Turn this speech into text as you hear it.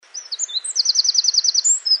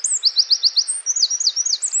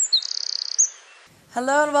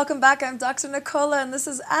Hello and welcome back. I'm Dr. Nicola and this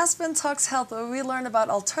is Aspen Talks Health, where we learn about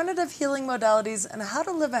alternative healing modalities and how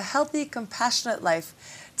to live a healthy, compassionate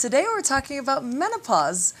life. Today we're talking about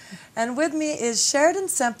menopause, and with me is Sheridan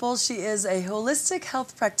Semple. She is a holistic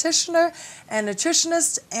health practitioner and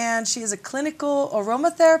nutritionist, and she is a clinical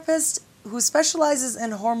aromatherapist who specializes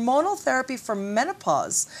in hormonal therapy for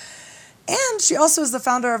menopause. And she also is the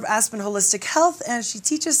founder of Aspen Holistic Health, and she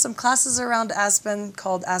teaches some classes around Aspen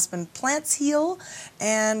called Aspen Plants Heal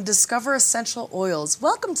and Discover Essential Oils.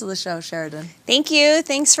 Welcome to the show, Sheridan. Thank you.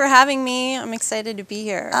 Thanks for having me. I'm excited to be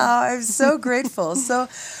here. Oh, I'm so grateful. So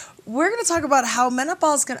we're going to talk about how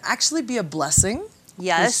menopause can actually be a blessing.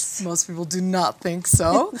 Yes. Most people do not think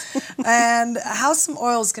so. And how some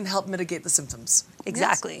oils can help mitigate the symptoms.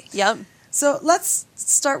 Exactly. Yes? Yep. So let's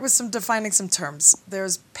start with defining some terms.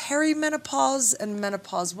 There's perimenopause and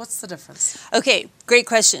menopause. What's the difference? Okay, great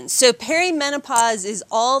question. So perimenopause is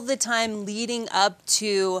all the time leading up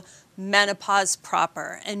to menopause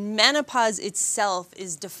proper. And menopause itself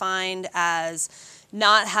is defined as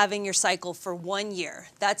not having your cycle for 1 year.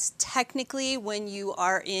 That's technically when you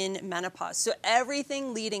are in menopause. So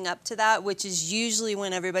everything leading up to that, which is usually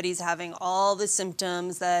when everybody's having all the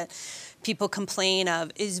symptoms that people complain of,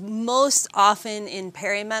 is most often in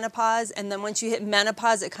perimenopause. And then once you hit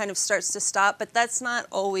menopause, it kind of starts to stop. But that's not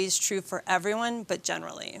always true for everyone, but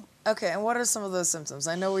generally. Okay, and what are some of those symptoms?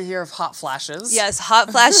 I know we hear of hot flashes. Yes,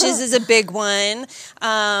 hot flashes is a big one.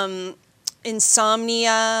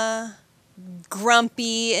 Insomnia,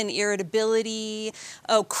 grumpy and irritability,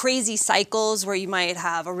 crazy cycles where you might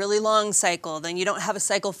have a really long cycle, then you don't have a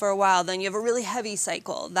cycle for a while, then you have a really heavy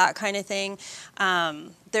cycle, that kind of thing.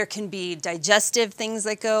 There can be digestive things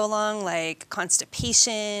that go along, like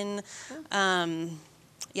constipation.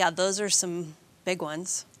 Yeah, those are some big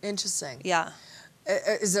ones. Interesting. Yeah.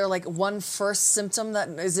 Is there like one first symptom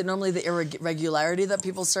is it normally the irregularity that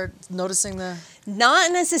people start noticing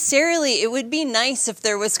Not necessarily. It would be nice if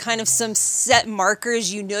there was kind of some set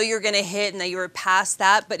markers you're going to hit and that you were past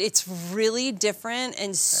that, but it's really different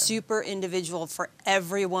and super individual for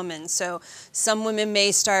every woman. So some women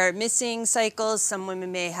may start missing cycles, some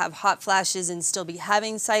women may have hot flashes and still be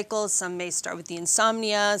having cycles, some may start with the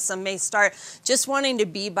insomnia, some may start just wanting to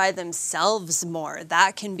be by themselves more.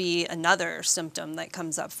 That can be another symptom that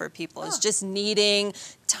comes up for people, is just needing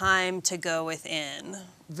time to go within.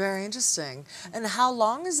 Very interesting. And how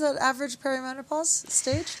long is that average perimenopause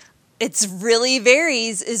stage? It really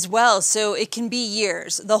varies as well. So it can be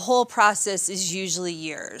years. The whole process is usually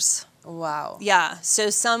years. Wow. Yeah. So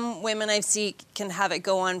some women I see can have it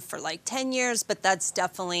go on for like 10 years, but that's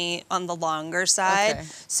definitely on the longer side. Okay.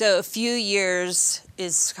 So a few years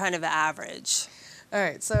is kind of average. All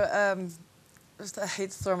right. So I hate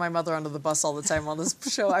to throw my mother under the bus all the time on this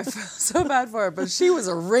show. I feel so bad for her, but she was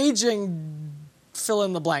a raging fill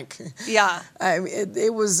in the blank. Yeah.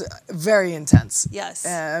 It was very intense. Yes.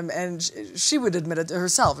 And she would admit it to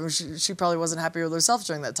herself. I mean, she probably wasn't happy with herself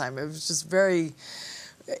during that time. It was just very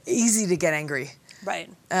easy to get angry. Right.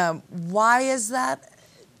 Why is that?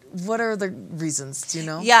 What are the reasons? Do you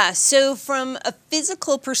know? Yeah. So from a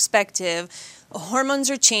physical perspective, hormones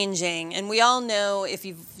are changing, and we all know if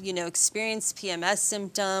you've experienced PMS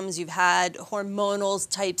symptoms, you've had hormonal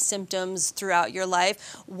type symptoms throughout your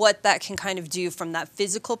life, what that can kind of do from that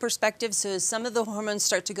physical perspective. So as some of the hormones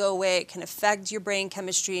start to go away, it can affect your brain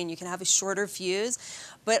chemistry and you can have a shorter fuse.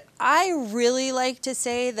 But I really like to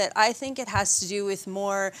say that I think it has to do with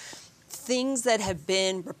more things that have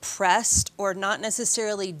been repressed or not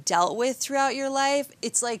necessarily dealt with throughout your life.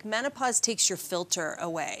 It's like menopause takes your filter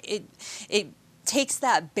away. It takes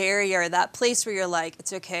that barrier, that place where you're like,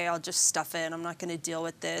 it's okay, I'll just stuff it, I'm not going to deal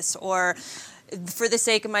with this, or for the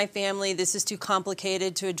sake of my family, this is too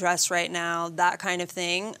complicated to address right now, that kind of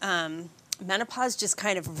thing. Menopause just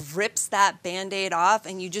kind of rips that Band-Aid off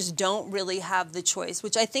and you just don't really have the choice,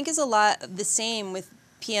 which I think is a lot the same with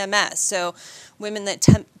PMS. So women that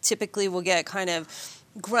typically will get kind of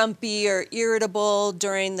grumpy or irritable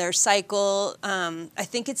during their cycle, I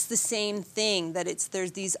think it's the same thing, that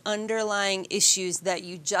there's these underlying issues that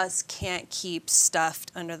you just can't keep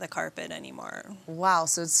stuffed under the carpet anymore. Wow,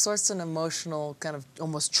 so it's sort of an emotional kind of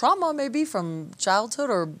almost trauma maybe from childhood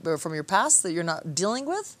or from your past that you're not dealing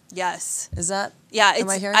with? Yes. Is that, yeah, am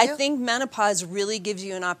I hearing you? I think menopause really gives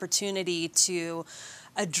you an opportunity to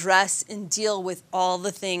address and deal with all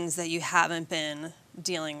the things that you haven't been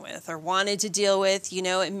dealing with or wanted to deal with.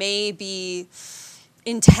 It may be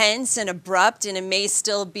intense and abrupt, and it may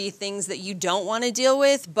still be things that you don't want to deal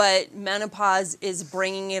with, but menopause is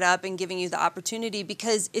bringing it up and giving you the opportunity,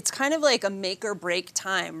 because it's kind of like a make or break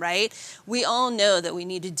time, right? We all know that we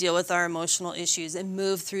need to deal with our emotional issues and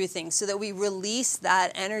move through things so that we release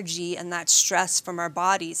that energy and that stress from our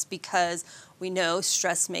bodies, because we know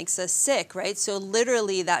stress makes us sick, right? So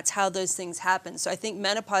literally that's how those things happen. So I think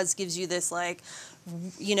menopause gives you this, like,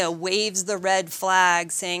 waves the red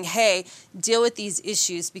flag saying, hey, deal with these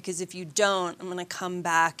issues, because if you don't, I'm going to come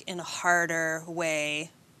back in a harder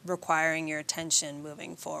way, requiring your attention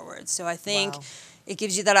moving forward. So I think it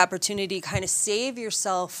gives you that opportunity to kind of save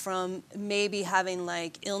yourself from maybe having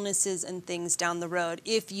like illnesses and things down the road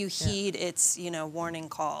if you heed its, warning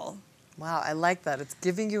call. Wow, I like that. It's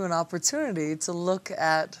giving you an opportunity to look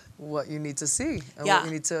at what you need to see and what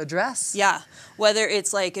you need to address. Yeah, whether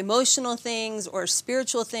it's like emotional things or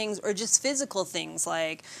spiritual things or just physical things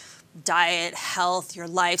like diet, health, your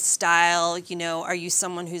lifestyle. Are you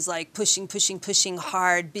someone who's like pushing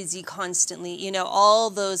hard, busy constantly?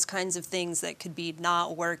 All those kinds of things that could be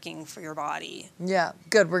not working for your body. Yeah,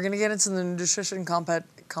 good. We're going to get into the nutrition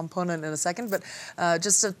component in a second, but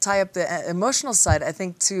just to tie up the emotional side, I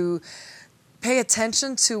think to pay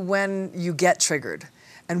attention to when you get triggered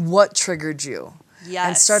and what triggered you. Yes.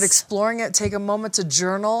 And start exploring it. Take a moment to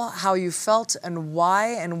journal how you felt and why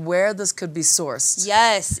and where this could be sourced.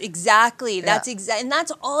 Yes, exactly. Yeah. And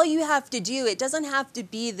that's all you have to do. It doesn't have to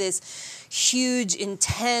be this huge,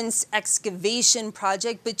 intense excavation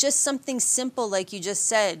project, but just something simple like you just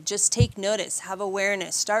said. Just take notice, have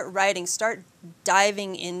awareness, start writing, start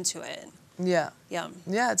diving into it. Yeah. Yeah.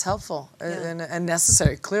 Yeah, it's helpful and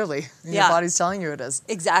necessary, clearly. Your body's telling you it is.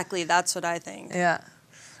 Exactly. That's what I think. Yeah.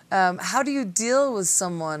 How do you deal with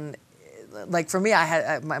someone, like for me, I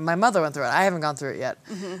had my mother went through it. I haven't gone through it yet,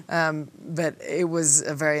 but it was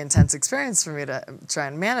a very intense experience for me to try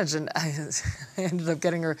and manage. And I ended up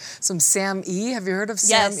getting her some SAM E. Have you heard of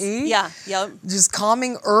SAM E? Yeah. Yep. Just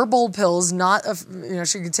calming herbal pills. Not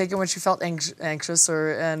she could take it when she felt anxious,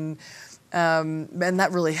 and that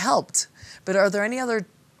really helped. But are there any other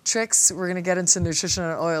tricks? We're going to get into nutrition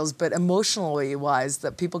and oils, but emotionally wise,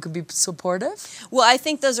 that people could be supportive? Well, I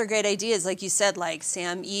think those are great ideas. Like you said, like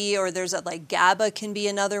SAM-E, or there's like GABA can be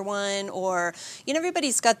another one, or,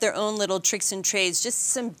 everybody's got their own little tricks and trades. Just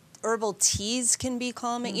some herbal teas can be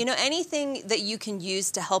calming. Anything that you can use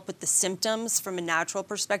to help with the symptoms from a natural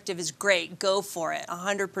perspective is great. Go for it,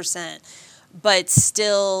 100%. But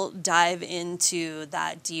still dive into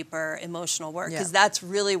that deeper emotional work, because that's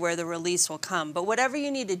really where the release will come. But whatever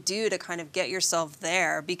you need to do to kind of get yourself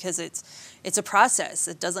there, because it's a process.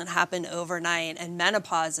 It doesn't happen overnight, and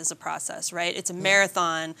menopause is a process, right? It's a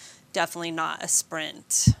marathon, definitely not a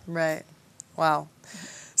sprint. Right. Wow.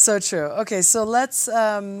 So true. Okay, so let's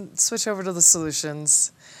switch over to the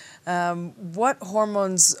solutions. What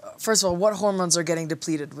hormones are getting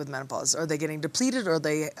depleted with menopause? Are they getting depleted, or are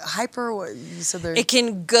they hyper? You said they're... It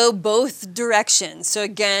can go both directions. So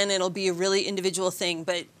again, it'll be a really individual thing,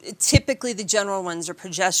 but typically the general ones are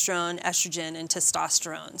progesterone, estrogen, and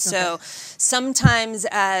testosterone. So sometimes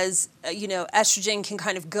as, estrogen can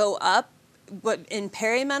kind of go up in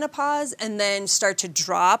perimenopause and then start to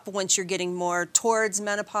drop once you're getting more towards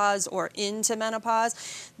menopause or into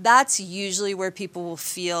menopause. That's usually where people will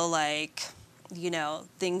feel like,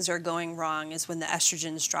 things are going wrong, is when the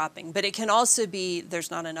estrogen's dropping. But it can also be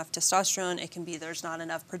there's not enough testosterone. It can be there's not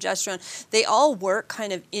enough progesterone. They all work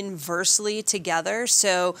kind of inversely together.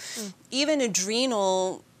 So even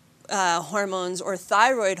adrenal hormones or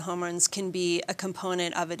thyroid hormones can be a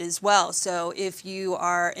component of it as well. So if you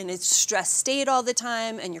are in a stress state all the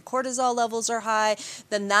time and your cortisol levels are high,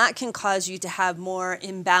 then that can cause you to have more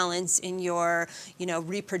imbalance in your,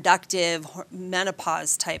 reproductive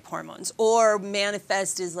menopause type hormones, or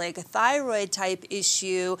manifest as like a thyroid type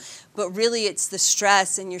issue, but really it's the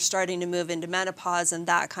stress and you're starting to move into menopause and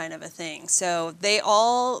that kind of a thing. So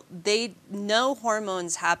no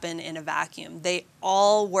hormones happen in a vacuum. They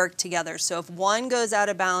all work together. So if one goes out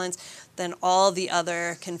of balance, then all the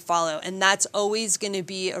other can follow. And that's always going to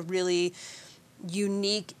be a really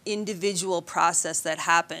unique individual process that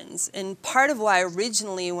happens. And part of why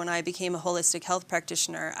originally when I became a holistic health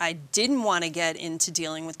practitioner, I didn't want to get into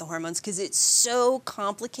dealing with the hormones, because it's so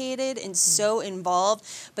complicated and so involved.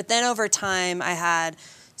 But then over time, I had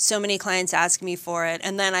so many clients ask me for it.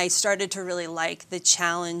 And then I started to really like the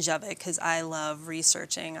challenge of it, because I love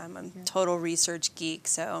researching. I'm a total research geek.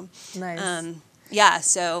 So, nice.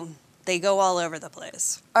 So they go all over the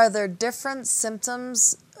place. Are there different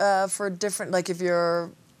symptoms for different, like if you're,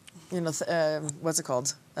 what's it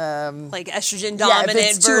called? like estrogen Yeah, if dominant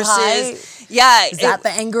it's too versus high, yeah. is that the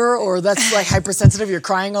anger, or that's like hypersensitive? You're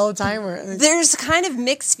crying all the time, or There's kind of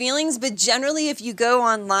mixed feelings, but generally, if you go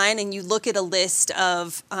online and you look at a list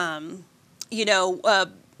of,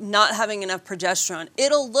 not having enough progesterone,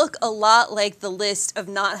 it'll look a lot like the list of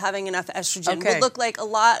not having enough estrogen. Okay. Will look like a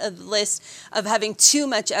lot of the list of having too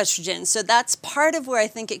much estrogen. So that's part of where I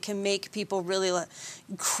think it can make people really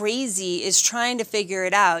crazy, is trying to figure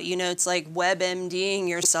it out. It's like WebMDing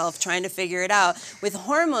yourself, trying to figure it out. With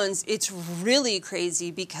hormones, it's really crazy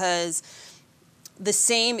because the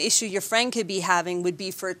same issue your friend could be having would be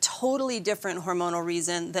for a totally different hormonal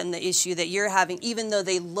reason than the issue that you're having, even though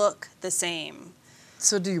they look the same.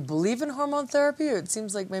 So do you believe in hormone therapy, or it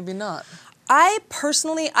seems like maybe not? I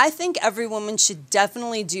think every woman should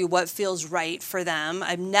definitely do what feels right for them.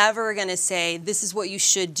 I'm never going to say this is what you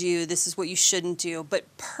should do, this is what you shouldn't do. But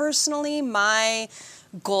personally, my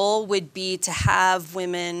goal would be to have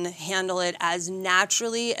women handle it as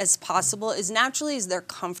naturally as possible, as naturally as they're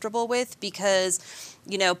comfortable with, because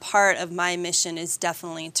part of my mission is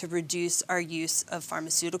definitely to reduce our use of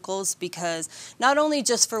pharmaceuticals, because not only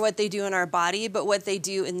just for what they do in our body, but what they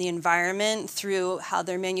do in the environment through how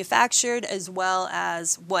they're manufactured, as well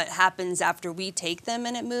as what happens after we take them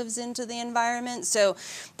and it moves into the environment. So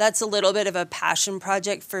that's a little bit of a passion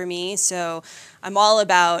project for me. So I'm all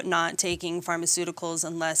about not taking pharmaceuticals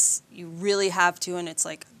unless you really have to, and it's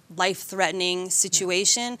like life-threatening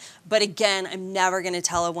situation. But again, I'm never going to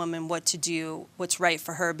tell a woman what to do, what's right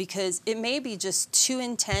for her, because it may be just too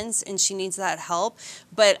intense and she needs that help.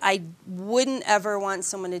 But I wouldn't ever want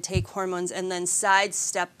someone to take hormones and then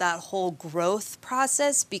sidestep that whole growth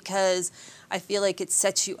process, because I feel like it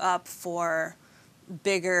sets you up for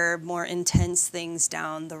bigger, more intense things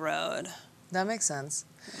down the road. That makes sense.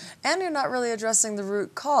 And you're not really addressing the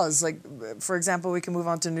root cause. Like, for example, we can move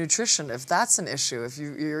on to nutrition if that's an issue, if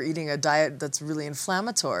you're eating a diet that's really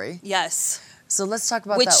inflammatory. Yes. So let's talk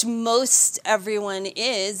about Which that. most everyone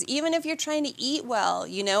is, even if you're trying to eat well.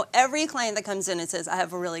 Every client that comes in and says, I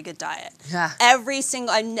have a really good diet. Yeah. Every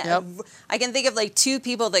single, Yep. I can think of like 2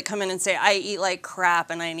 people that come in and say, I eat like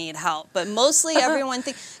crap and I need help. But mostly everyone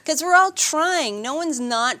thinks, because we're all trying. No one's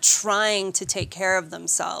not trying to take care of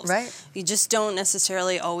themselves. Right. You just don't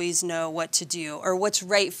necessarily always know what to do or what's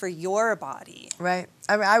right for your body. Right.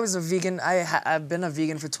 I mean, I was a vegan. I've been a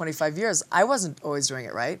vegan for 25 years. I wasn't always doing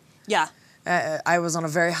it right. Yeah. I was on a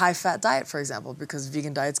very high-fat diet, for example, because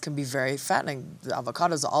vegan diets can be very fattening. The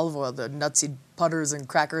avocados, the olive oil, the nutseed butters and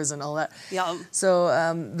crackers and all that. Yum. So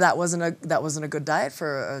that wasn't a good diet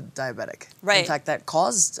for a diabetic. Right. In fact, that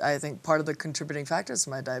caused, I think, part of the contributing factors to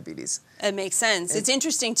my diabetes. It makes sense. It's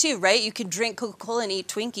interesting, too, right? You could drink Coca-Cola and eat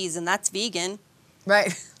Twinkies, and that's vegan.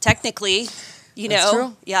 Right. Technically, That's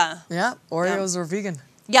true. Yeah. Yeah. Oreos are vegan.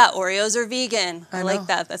 Yeah, Oreos are vegan. I know. like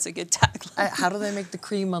that. That's a good tagline. How do they make the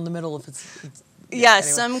cream on the middle if it's Yeah, anyway.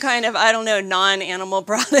 some kind of, I don't know, non-animal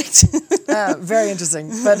product. Very interesting.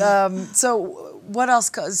 But so what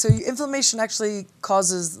else? So inflammation actually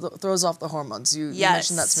throws off the hormones. You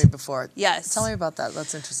mentioned that to me before. Yes. Tell me about that.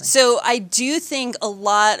 That's interesting. So I do think a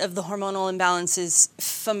lot of the hormonal imbalances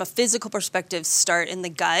from a physical perspective start in the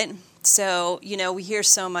gut. So, we hear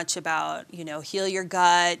so much about, heal your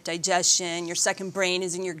gut, digestion, your second brain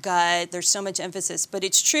is in your gut. There's so much emphasis, but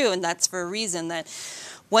it's true, and that's for a reason, that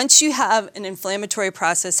once you have an inflammatory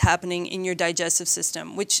process happening in your digestive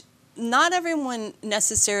system, which not everyone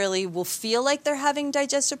necessarily will feel like they're having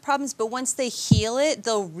digestive problems, but once they heal it,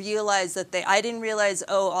 they'll realize that I didn't realize,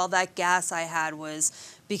 all that gas I had was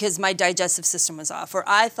because my digestive system was off, or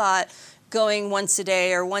I thought going once a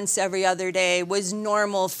day or once every other day was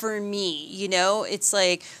normal for me, It's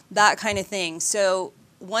like that kind of thing. So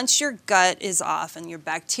once your gut is off and your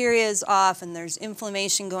bacteria is off and there's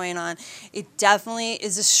inflammation going on, it definitely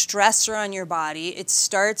is a stressor on your body. It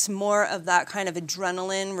starts more of that kind of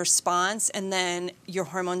adrenaline response, and then your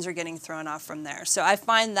hormones are getting thrown off from there. So I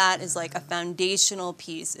find that is like a foundational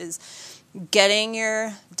piece, is getting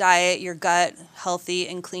your diet, your gut healthy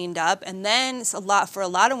and cleaned up. And then for a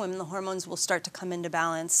lot of women, the hormones will start to come into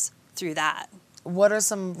balance through that. What are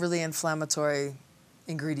some really inflammatory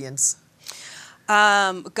ingredients?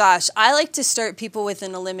 I like to start people with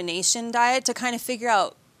an elimination diet to kind of figure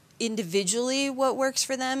out individually what works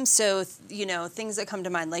for them. So, things that come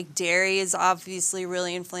to mind, like dairy is obviously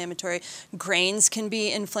really inflammatory. Grains can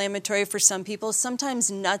be inflammatory for some people.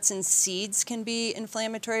 Sometimes nuts and seeds can be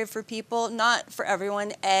inflammatory for people. Not for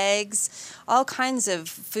everyone. Eggs, all kinds of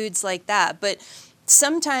foods like that. But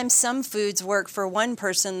sometimes some foods work for one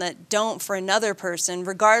person that don't for another person,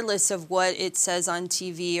 regardless of what it says on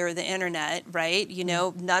TV or the internet, right? You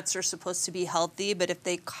know, nuts are supposed to be healthy, but if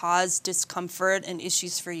they cause discomfort and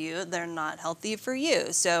issues for you, they're not healthy for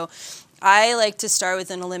you. So I like to start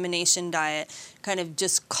with an elimination diet, kind of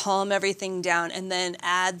just calm everything down and then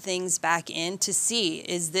add things back in to see,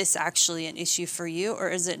 is this actually an issue for you or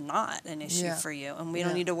is it not an issue for you? And we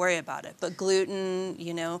don't need to worry about it. But gluten,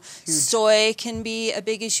 you know, soy can be a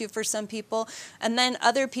big issue for some people. And then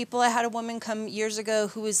other people, I had a woman come years ago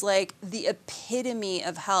who was like the epitome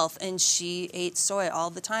of health, and she ate soy all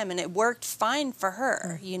the time and it worked fine for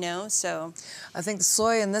her, you know, so. I think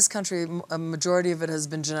soy in this country, a majority of it has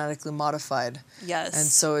been genetically modified. Yes. And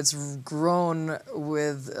so it's grown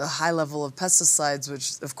with a high level of pesticides,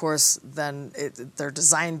 which, of course, then they're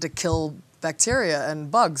designed to kill bacteria and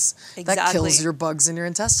bugs. Exactly. That kills your bugs in your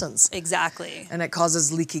intestines. Exactly. And it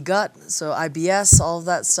causes leaky gut, so IBS, all of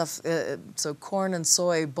that stuff. So corn and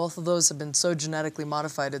soy, both of those have been so genetically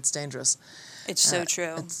modified, it's dangerous. It's so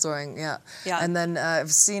true. It's throwing, yeah. And then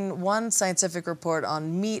I've seen one scientific report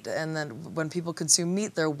on meat, and then when people consume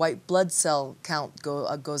meat, their white blood cell count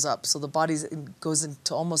goes up. So the body goes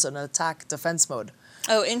into almost an attack defense mode.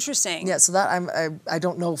 Oh, interesting. Yeah, so that I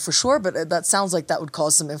don't know for sure, but that sounds like that would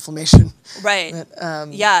cause some inflammation. Right.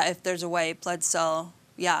 But, yeah, if there's a white blood cell,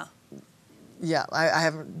 yeah. Yeah, I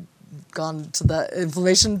haven't gone to the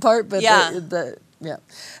inflammation part, but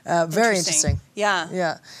very interesting. Yeah.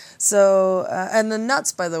 Yeah. So, and the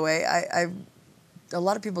nuts, by the way, a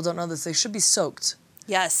lot of people don't know this. They should be soaked.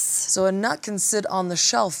 Yes. So a nut can sit on the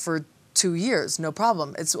shelf for 2 years, no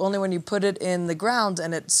problem. It's only when you put it in the ground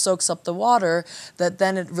and it soaks up the water that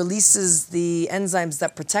then it releases the enzymes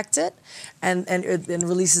that protect it, and it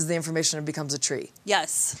releases the information and becomes a tree.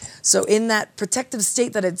 Yes. So in that protective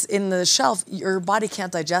state that it's in the shelf, your body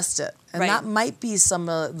can't digest it. And that might be some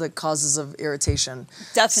of the causes of irritation.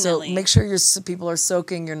 Definitely. So make sure people are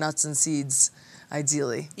soaking your nuts and seeds,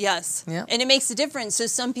 ideally. Yes. Yeah. And it makes a difference. So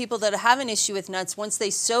some people that have an issue with nuts, once they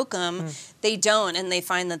soak them, they don't, and they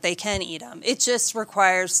find that they can eat them. It just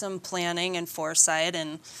requires some planning and foresight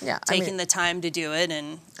and taking the time to do it,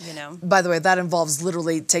 and, you know. By the way, that involves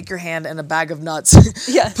literally take your hand in a bag of nuts,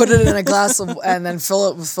 put it in a glass and then fill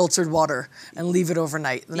it with filtered water and leave it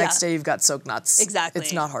overnight. The next day you've got soaked nuts. Exactly.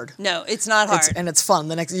 It's not hard. No, it's not hard. And it's fun.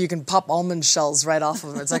 The next you can pop almond shells right off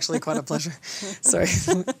of them. It's actually quite a pleasure. Sorry,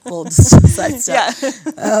 little side step. Yeah.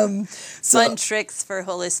 So, fun tricks for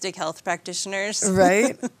holistic health practitioners.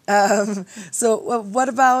 Right. So what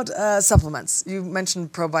about supplements? You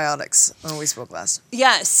mentioned probiotics when we spoke last.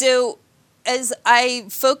 Yeah. So as I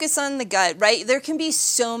focus on the gut, right, there can be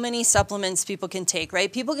so many supplements people can take, right?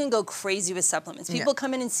 People can go crazy with supplements. People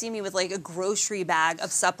come in and see me with like a grocery bag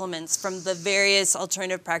of supplements from the various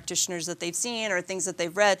alternative practitioners that they've seen or things that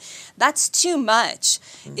they've read. That's too much.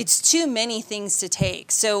 It's too many things to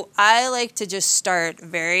take. So I like to just start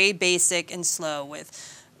very basic and slow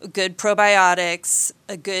with good probiotics,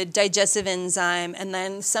 a good digestive enzyme, and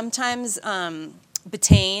then sometimes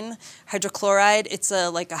betaine, hydrochloride. It's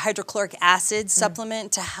like a hydrochloric acid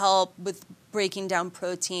supplement to help with breaking down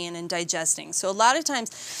protein and digesting. So a lot of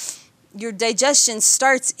times your digestion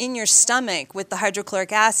starts in your stomach with the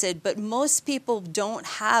hydrochloric acid, but most people don't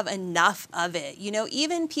have enough of it. You know,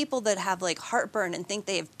 even people that have like heartburn and think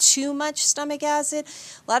they have too much stomach acid,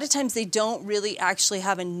 a lot of times they don't really actually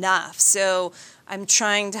have enough. So I'm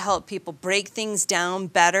trying to help people break things down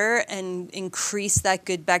better and increase that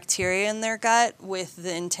good bacteria in their gut with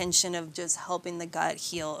the intention of just helping the gut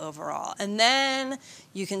heal overall. And then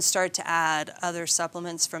you can start to add other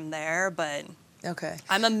supplements from there, but okay.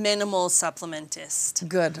 I'm a minimal supplementist.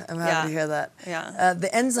 Good. I'm happy to hear that. Yeah. The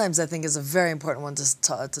enzymes, I think, is a very important one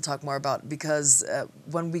to talk more about, because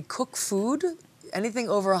when we cook food, anything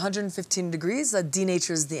over 115 degrees, that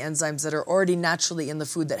denatures the enzymes that are already naturally in the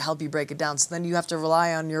food that help you break it down. So then you have to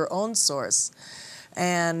rely on your own source.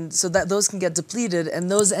 And so that those can get depleted,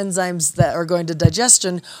 and those enzymes that are going to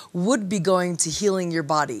digestion would be going to healing your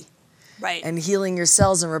body. Right. And healing your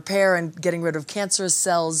cells and repair and getting rid of cancerous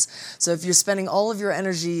cells. So if you're spending all of your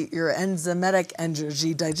energy, your enzymatic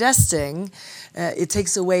energy digesting, it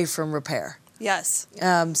takes away from repair. Yes.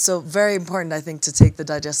 So very important, I think, to take the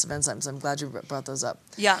digestive enzymes. I'm glad you brought those up.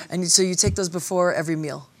 Yeah. And so you take those before every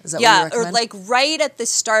meal. Is that what you recommend? Or like right at the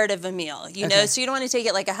start of a meal, you know? So you don't want to take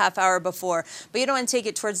it like a half hour before, but you don't want to take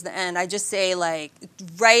it towards the end. I just say like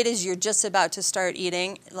right as you're just about to start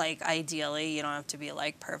eating, like ideally, you don't have to be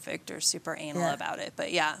like perfect or super anal about it,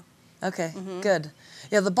 but yeah. Okay, good.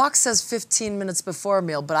 Yeah, the box says 15 minutes before a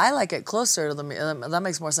meal, but I like it closer to the meal. That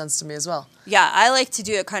makes more sense to me as well. Yeah, I like to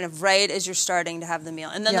do it kind of right as you're starting to have the meal.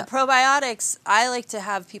 And then Yeah. the probiotics, I like to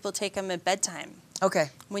have people take them at bedtime. Okay.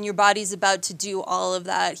 When your body's about to do all of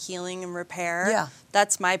that healing and repair. Yeah.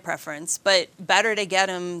 That's my preference. But better to get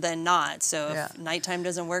them than not. So if Yeah. nighttime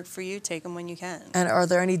doesn't work for you, take them when you can. And are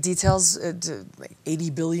there any details? Like 80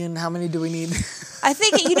 billion? How many do we need? I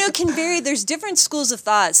think it can vary. There's different schools of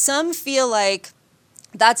thought. Some feel like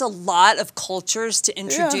that's a lot of cultures to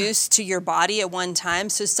introduce to your body at one time.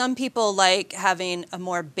 So some people like having a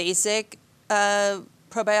more basic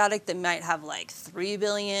probiotic that might have like 3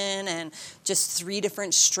 billion and just 3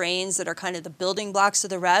 different strains that are kind of the building blocks of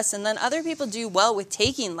the rest. And then other people do well with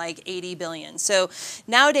taking like 80 billion. So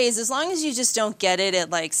nowadays, as long as you just don't get it at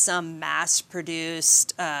like some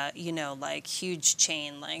mass-produced, like huge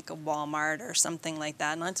chain like a Walmart or something like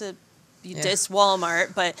that, not to diss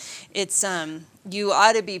Walmart, but it's you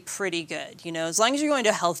ought to be pretty good. As long as you're going to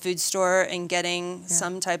a health food store and getting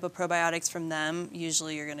some type of probiotics from them,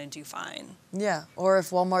 usually you're going to do fine. Yeah, or if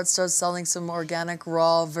Walmart starts selling some organic,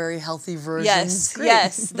 raw, very healthy versions. Yes, great.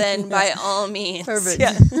 yes, then by all means. Perfect.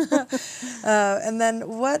 Yeah. And then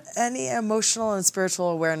any emotional and spiritual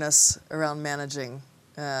awareness around managing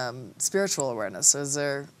spiritual awareness? Is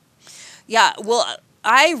there... Yeah, well,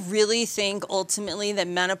 I really think ultimately that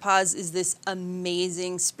menopause is this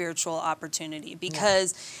amazing spiritual opportunity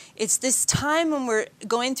because it's this time when we're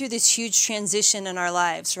going through this huge transition in our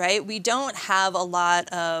lives, right? We don't have a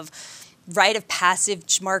lot of rite of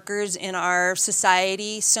passage markers in our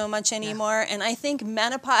society so much anymore. And I think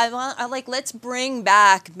menopause, let's bring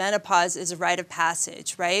back menopause as a rite of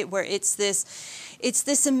passage, right? Where it's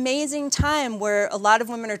this amazing time where a lot of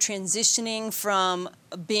women are transitioning from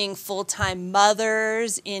being full-time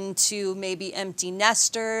mothers into maybe empty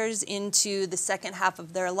nesters into the second half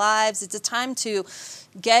of their lives. It's a time to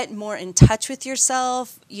get more in touch with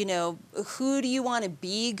yourself. Who do you want to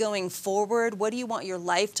be going forward? What do you want your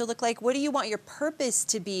life to look like? What do you want your purpose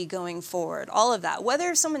to be going forward? All of that.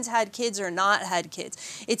 Whether someone's had kids or not had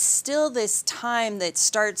kids, it's still this time that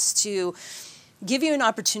starts to give you an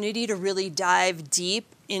opportunity to really dive deep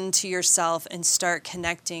into yourself and start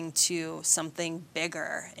connecting to something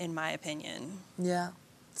bigger, in my opinion. Yeah,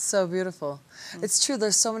 so beautiful. It's true,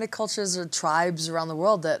 there's so many cultures or tribes around the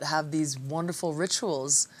world that have these wonderful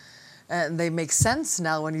rituals, and they make sense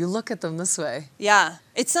now when you look at them this way. Yeah,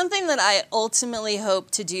 it's something that I ultimately hope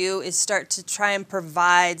to do is start to try and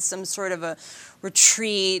provide some sort of a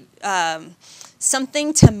retreat,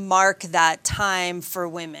 something to mark that time for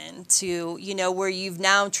women to, where you've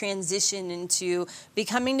now transitioned into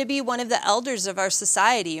becoming to be one of the elders of our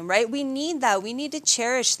society, right? We need that. We need to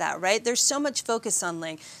cherish that, right? There's so much focus on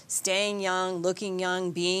like staying young, looking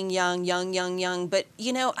young, being young. But,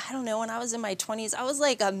 I don't know, when I was in my 20s, I was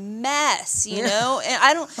like a mess, know?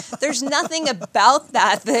 And there's nothing about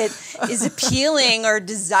that is appealing or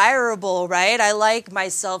desirable, right? I like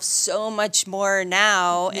myself so much more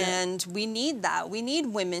now, and we need that. We need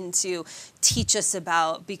women to teach us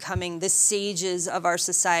about becoming the sages of our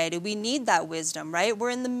society. We need that wisdom, right? We're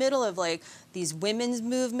in the middle of like these women's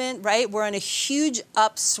movement, right? We're on a huge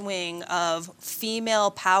upswing of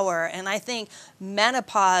female power. And I think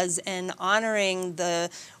menopause and honoring the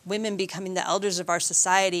women becoming the elders of our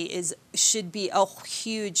society should be a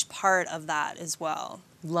huge part of that as well.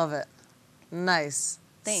 Love it. Nice.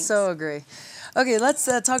 Thanks. So agree. Okay, let's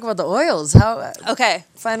talk about the oils. Okay.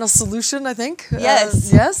 Final solution, I think.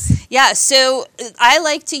 Yes. Yes? Yeah, so I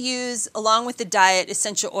like to use, along with the diet,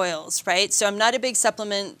 essential oils, right? So I'm not a big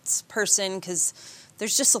supplements person because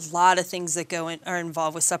there's just a lot of things that are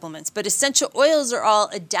involved with supplements. But essential oils are all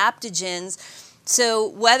adaptogens. So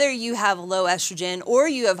whether you have low estrogen or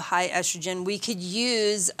you have high estrogen, we could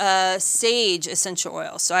use sage essential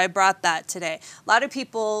oil. So I brought that today. A lot of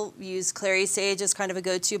people use clary sage as kind of a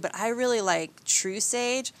go-to, but I really like true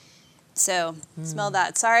sage. So smell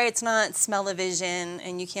that. Sorry, it's not smell-o-vision,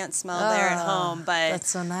 and you can't smell there at home, but that's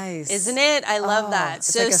so nice. Isn't it? I love that.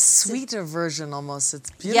 It's like a sweeter version almost. It's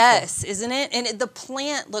beautiful. Yes, isn't it? And the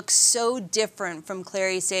plant looks so different from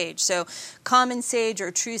clary sage. So common sage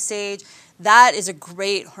or true sage, that is a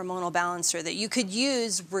great hormonal balancer that you could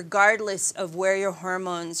use regardless of where your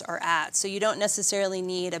hormones are at. So you don't necessarily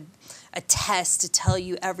need a test to tell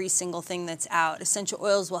you every single thing that's out. Essential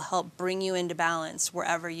oils will help bring you into balance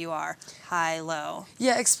wherever you are, high, low.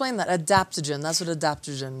 Yeah, explain that. Adaptogen, that's what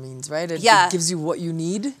adaptogen means, right? It gives you what you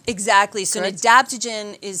need? Exactly. So correct? An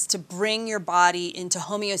adaptogen is to bring your body into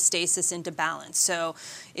homeostasis, into balance. So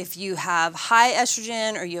if you have high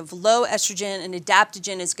estrogen or you have low estrogen, an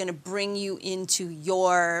adaptogen is going to bring you into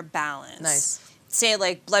your balance. Nice. say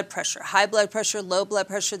like blood pressure, high blood pressure, low blood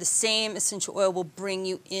pressure, the same essential oil will bring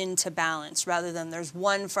you into balance rather than there's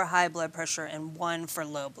one for high blood pressure and one for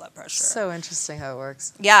low blood pressure. So interesting how it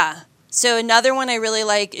works. Yeah. So another one I really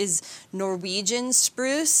like is Norwegian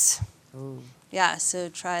spruce. Ooh. Yeah, so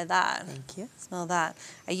try that. Thank you. Smell that.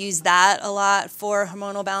 I use that a lot for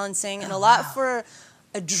hormonal balancing and a lot for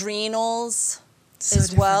adrenals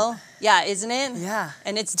as well. Yeah, isn't it? Yeah.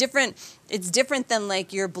 And it's different. It's different than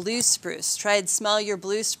like your blue spruce. Try and smell your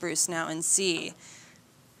blue spruce now and see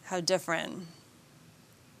how different.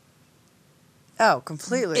 Oh,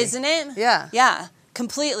 completely. Isn't it? Yeah. Yeah,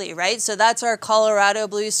 completely, right? So that's our Colorado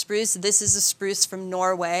blue spruce. This is a spruce from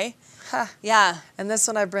Norway. Ha. Yeah. And this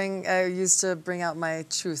one I used to bring out my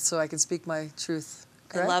truth so I can speak my truth.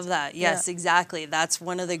 Correct? I love that. Yes, exactly. That's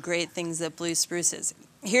one of the great things that blue spruce is.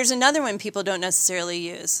 Here's another one people don't necessarily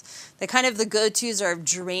use. The kind of the go-tos are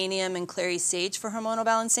geranium and clary sage for hormonal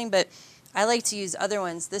balancing, but I like to use other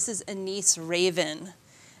ones. This is anise raven,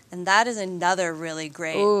 and that is another really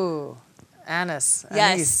great. Ooh, anise.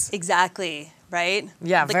 Yes, Anise. exactly. Right?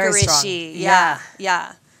 Yeah, very strong.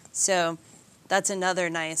 Yeah. So that's another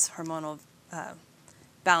nice hormonal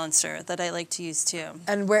balancer that I like to use too.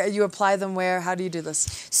 And where you apply them where? How do you do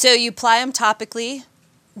this? So you apply them topically,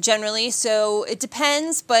 generally. So it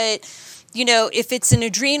depends, but you know, if it's an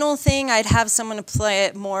adrenal thing, I'd have someone apply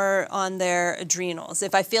it more on their adrenals.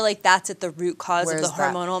 If I feel like that's at the root cause of the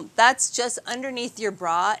hormonal, that's just underneath your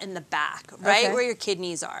bra in the back, right? Okay. Where your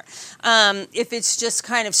kidneys are. If it's just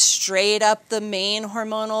kind of straight up the main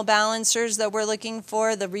hormonal balancers that we're looking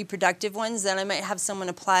for, the reproductive ones, then I might have someone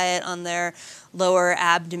apply it on their lower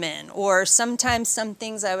abdomen. Or sometimes some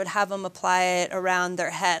things I would have them apply it around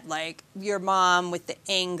their head, like your mom with the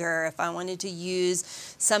anger. If I wanted to use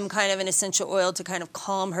some kind of an essential oil to kind of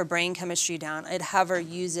calm her brain chemistry down, I'd have her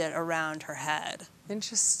use it around her head.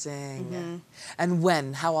 Interesting. Mm-hmm. And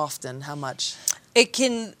when? How often? How much? It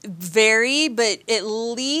can vary, but at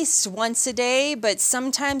least once a day. But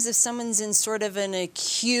sometimes if someone's in sort of an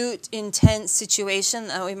acute, intense situation,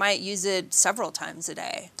 we might use it several times a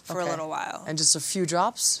day for a little while. And just a few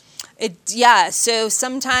drops? So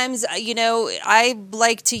sometimes, you know, I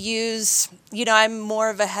like to use, you know, I'm more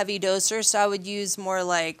of a heavy doser, so I would use more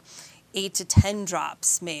like 8 to 10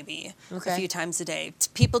 drops maybe a few times a day.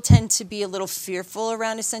 People tend to be a little fearful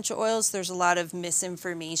around essential oils. There's a lot of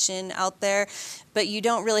misinformation out there, but you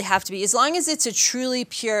don't really have to be. As long as it's a truly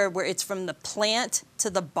pure, where it's from the plant to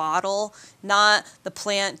the bottle, not the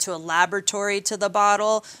plant to a laboratory to the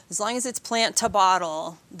bottle. As long as it's plant to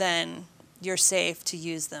bottle, then you're safe to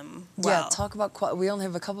use them well. Yeah, talk about we only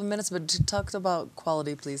have a couple minutes, but talk about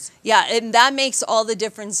quality, please. Yeah, and that makes all the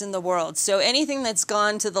difference in the world. So anything that's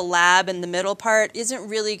gone to the lab in the middle part isn't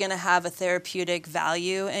really going to have a therapeutic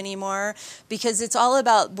value anymore, because it's all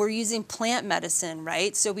about, we're using plant medicine,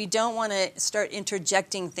 right? So we don't want to start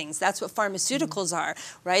interjecting things. That's what pharmaceuticals are,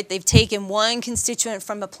 right? They've taken one constituent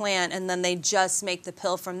from a plant and then they just make the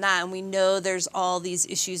pill from that. And we know there's all these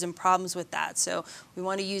issues and problems with that. So we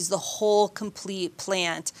want to use the whole complete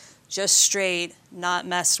plant, just straight, not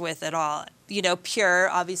messed with at all. You know, pure,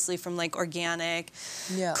 obviously from like organic,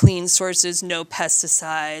 clean sources, no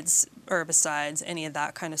pesticides, herbicides, any of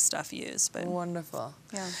that kind of stuff used. But wonderful.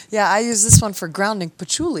 Yeah, I use this one for grounding,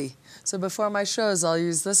 patchouli. So before my shows, I'll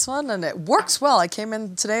use this one, and it works well. I came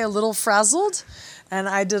in today a little frazzled, and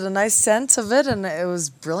I did a nice scent of it, and it was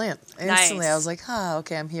brilliant. Instantly, I was like,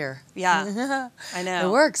 okay, I'm here. Yeah, I know.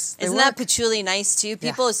 It works. Isn't that patchouli nice, too?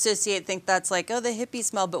 People think that's like, oh, the hippie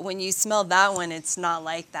smell, but when you smell that one, it's not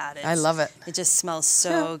like that. I love it. It just smells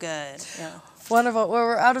so good. Yeah. Wonderful. Well,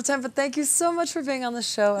 we're out of time, but thank you so much for being on the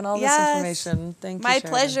show and all this information. Thank you, My Sheridan.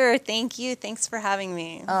 pleasure. Thank you. Thanks for having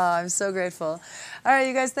me. Oh, I'm so grateful. All right,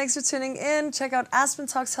 you guys, thanks for tuning in. Check out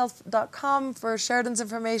AspenTalksHealth.com for Sheridan's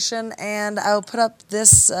information, and I'll put up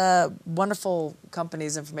this wonderful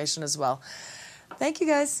company's information as well. Thank you,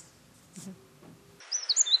 guys.